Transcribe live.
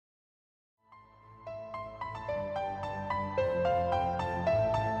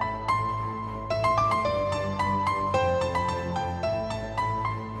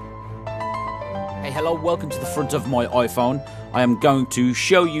Hello, welcome to the front of my iPhone. I am going to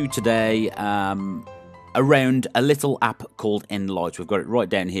show you today around a little app called Enlight. We've got it right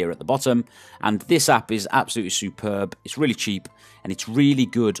down here at the bottom, and this app is absolutely superb. It's really cheap and it's really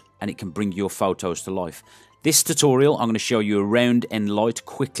good, and it can bring your photos to life. This tutorial I'm going to show you around Enlight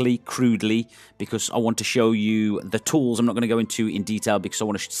quickly, crudely, because I want to show you the tools. I'm not going to go into in detail because I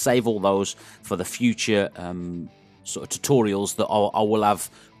want to save all those for the future sort of tutorials that I will have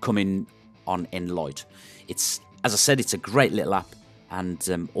coming on Enlight. It's, as I said, it's a great little app,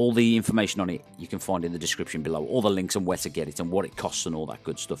 and all the information on it you can find in the description below, all the links and where to get it and what it costs and all that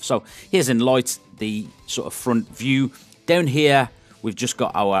good stuff. So here's Enlight, the sort of front view. Down here we've just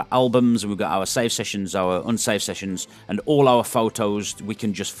got our albums, and we've got our save sessions, our unsaved sessions, and all our photos we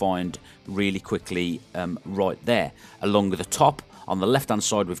can just find really quickly right there. Along the top, on the left hand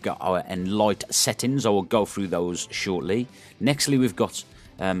side, we've got our Enlight settings. I will go through those shortly. Nextly, we've got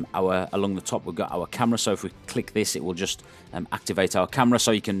along the top we've got our camera. So if we click this, it will just activate our camera, so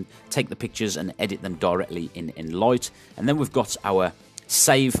you can take the pictures and edit them directly in Enlight. And then we've got our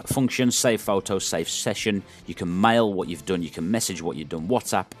save function, save photo, save session. You can mail what you've done, you can message what you've done,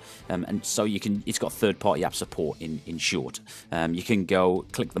 WhatsApp, and so you can. It's got third-party app support in short. You can go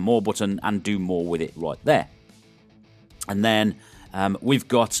click the more button and do more with it right there. And then we've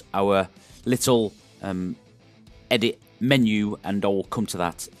got our little edit menu, and I will come to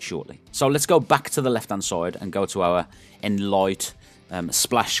that shortly. So let's go back to the left hand side and go to our Enlight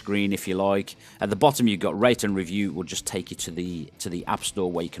splash screen, if you like. At the bottom you've got rate and review. Will just take you to the app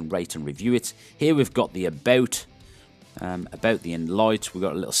store where you can rate and review it. Here we've got the about the Enlight. We've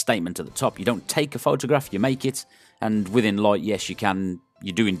got a little statement at the top. You don't take a photograph, you make it. And with Enlight, yes,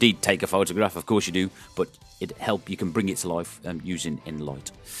 you do indeed take a photograph, of course you do, but you can bring it to life using Enlight.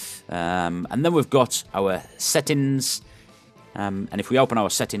 And then we've got our settings, and if we open our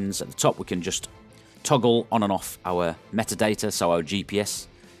settings at the top, we can just toggle on and off our metadata, so our GPS.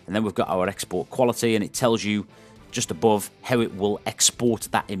 And then we've got our export quality, and it tells you just above how it will export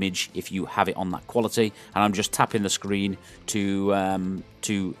that image if you have it on that quality. And I'm just tapping the screen to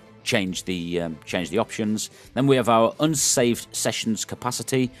change the options. Then we have our unsaved sessions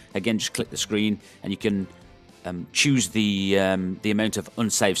capacity. Again, just click the screen and you can choose the amount of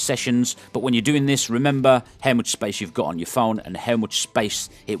unsaved sessions. But when you're doing this, remember how much space you've got on your phone and how much space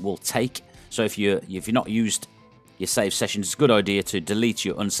it will take. So if you're not used your saved sessions, it's a good idea to delete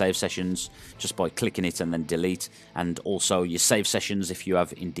your unsaved sessions just by clicking it and then delete, and also your saved sessions if you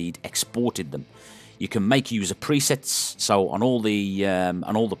have indeed exported them. You can make user presets, so on all the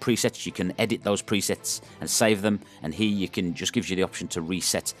presets you can edit those presets and save them, and here you can just gives you the option to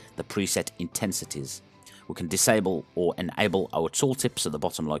reset the preset intensities. We can disable or enable our tooltips at the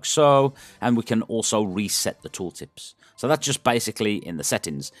bottom like so, and we can also reset the tooltips. So that's just basically in the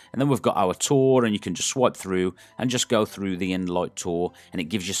settings. And then we've got our tour, and you can just swipe through and just go through the Enlight tour, and it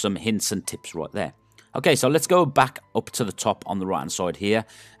gives you some hints and tips right there. Okay, so let's go back up to the top on the right hand side here,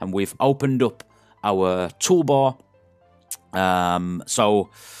 and we've opened up our toolbar.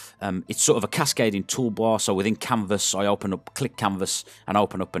 It's sort of a cascading toolbar. So within Canvas, I click Canvas and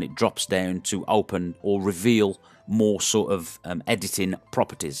open up, and it drops down to open or reveal more sort of editing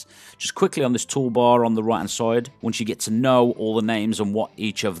properties. Just quickly on this toolbar on the right hand side, once you get to know all the names and what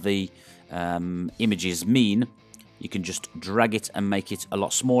each of the images mean, you can just drag it and make it a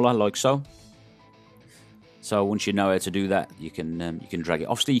lot smaller like so. So once you know how to do that, you can drag it.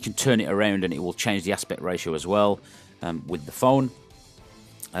 Obviously, you can turn it around, and it will change the aspect ratio as well with the phone.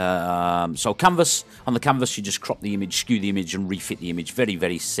 So canvas, on the canvas you just crop the image, skew the image, and refit the image. Very,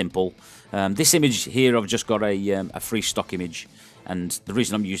 very simple. This image here, I've just got a free stock image, and the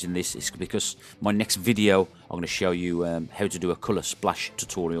reason I'm using this is because my next video I'm going to show you how to do a colour splash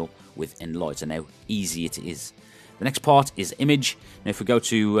tutorial with Enlight and how easy it is. The next part is image. Now if we go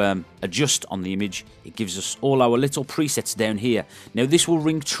to adjust on the image, it gives us all our little presets down here. Now this will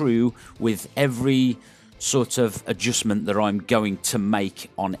ring true with every sort of adjustment that I'm going to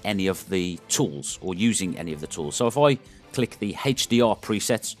make on any of the tools or using any of the tools. So if I click the HDR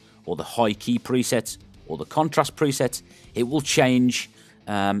preset or the high key preset or the contrast preset, it will change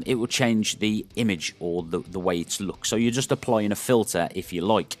the image or the way it looks. So you're just applying a filter if you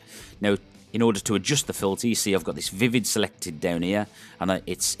like. Now in order to adjust the filter, you see I've got this vivid selected down here, and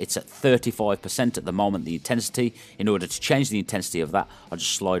it's at 35% at the moment, the intensity. In order to change the intensity of that, I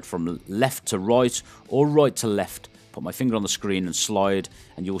just slide from left to right or right to left, put my finger on the screen and slide,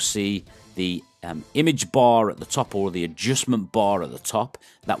 and you'll see the image bar at the top, or the adjustment bar at the top.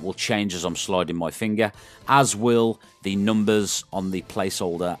 That will change as I'm sliding my finger, as will the numbers on the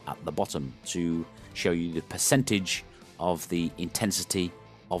placeholder at the bottom to show you the percentage of the intensity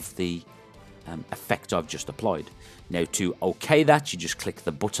of the effect I've just applied. Now to OK that, you just click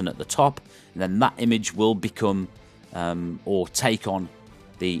the button at the top, and then that image will become or take on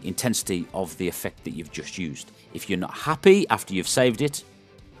the intensity of the effect that you've just used. If you're not happy after you've saved it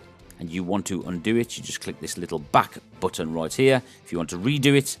and you want to undo it, you just click this little back button right here. If you want to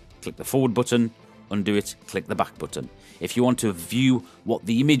redo it, click the forward button, undo it, click the back button. If you want to view what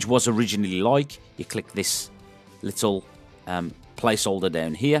the image was originally like, you click this little placeholder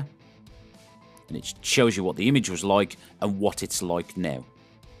down here, and it shows you what the image was like and what it's like now.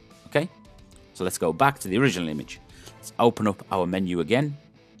 Okay, so let's go back to the original image. Let's open up our menu again.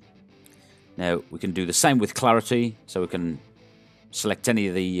 Now we can do the same with clarity, so we can select any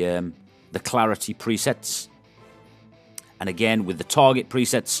of the clarity presets. And again, with the target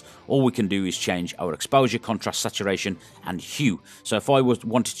presets, all we can do is change our exposure, contrast, saturation, and hue. So if I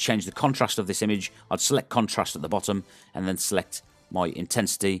wanted to change the contrast of this image, I'd select contrast at the bottom and then select my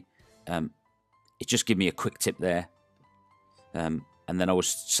intensity. It just gives me a quick tip there. And then I would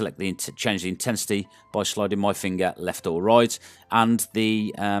select change the intensity by sliding my finger left or right, and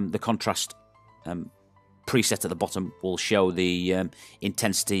the contrast preset at the bottom will show the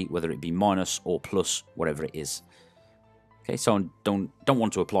intensity, whether it be minus or plus, whatever it is. Okay, so I don't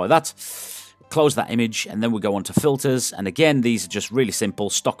want to apply that. Close that image, and then we go on to filters. And again, these are just really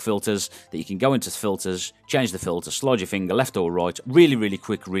simple stock filters that you can go into filters, change the filter, slide your finger left or right. Really, really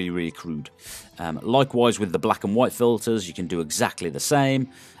quick, really, really crude. Likewise with the black and white filters, you can do exactly the same.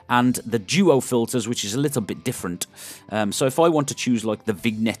 And the duo filters, which is a little bit different. So if I want to choose like the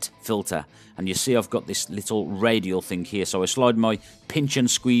vignette filter, and you see I've got this little radial thing here, so I slide my pinch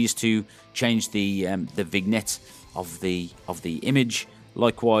and squeeze to change the vignette of the image.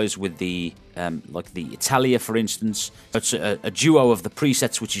 Likewise with the like the Italia, for instance, it's a duo of the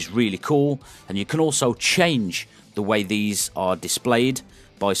presets, which is really cool. And you can also change the way these are displayed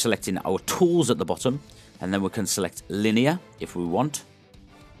by selecting our tools at the bottom, and then we can select linear if we want,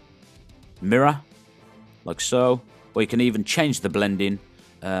 mirror, like so, or you can even change the blending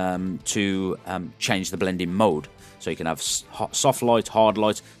to change the blending mode. So you can have soft light, hard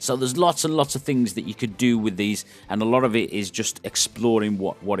light. So there's lots and lots of things that you could do with these, and a lot of it is just exploring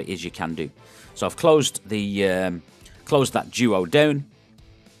what it is you can do. So I've closed that duo down,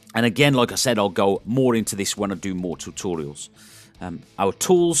 and again, like I said, I'll go more into this when I do more tutorials. Our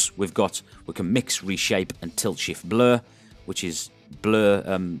tools, we can mix, reshape, and tilt shift blur, which is blur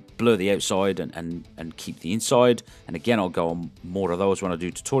the outside and keep the inside. And again, I'll go on more of those when I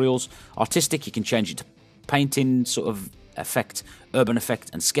do tutorials. Artistic, you can change it to painting sort of effect, urban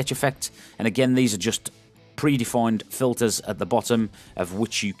effect, and sketch effect. And again, these are just predefined filters at the bottom of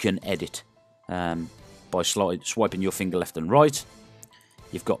which you can edit by swiping your finger left and right.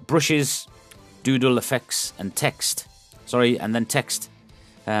 You've got brushes, doodle effects, and text. And then text.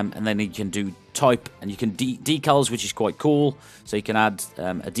 And then you can do type, and you can decals, which is quite cool. So you can add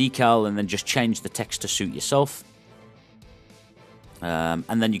a decal and then just change the text to suit yourself.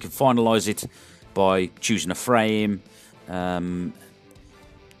 And then you can finalize it by choosing a frame. I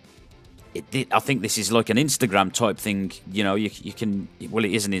think this is like an Instagram type thing. You know, you can, well,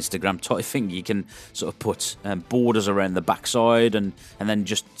 it is an Instagram type thing. You can sort of put borders around the backside and then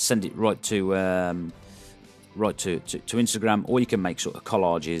just send it right to Instagram, or you can make sort of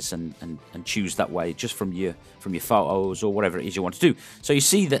collages and choose that way just from your photos or whatever it is you want to do. So you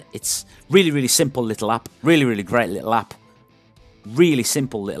see that it's really, really simple little app, really, really great little app, really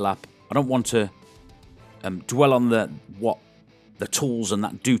simple little app. I don't want to dwell on what the tools and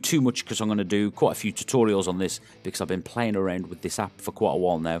that do too much, because I'm going to do quite a few tutorials on this, because I've been playing around with this app for quite a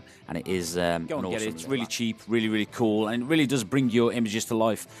while now, and it is go and get it. It's really cheap, really, really cool, and it really does bring your images to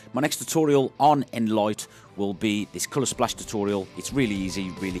life. My next tutorial on Enlight will be this colour splash tutorial. It's really easy,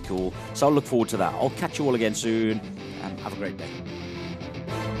 really cool, so I'll look forward to that. I'll catch you all again soon, and have a great day.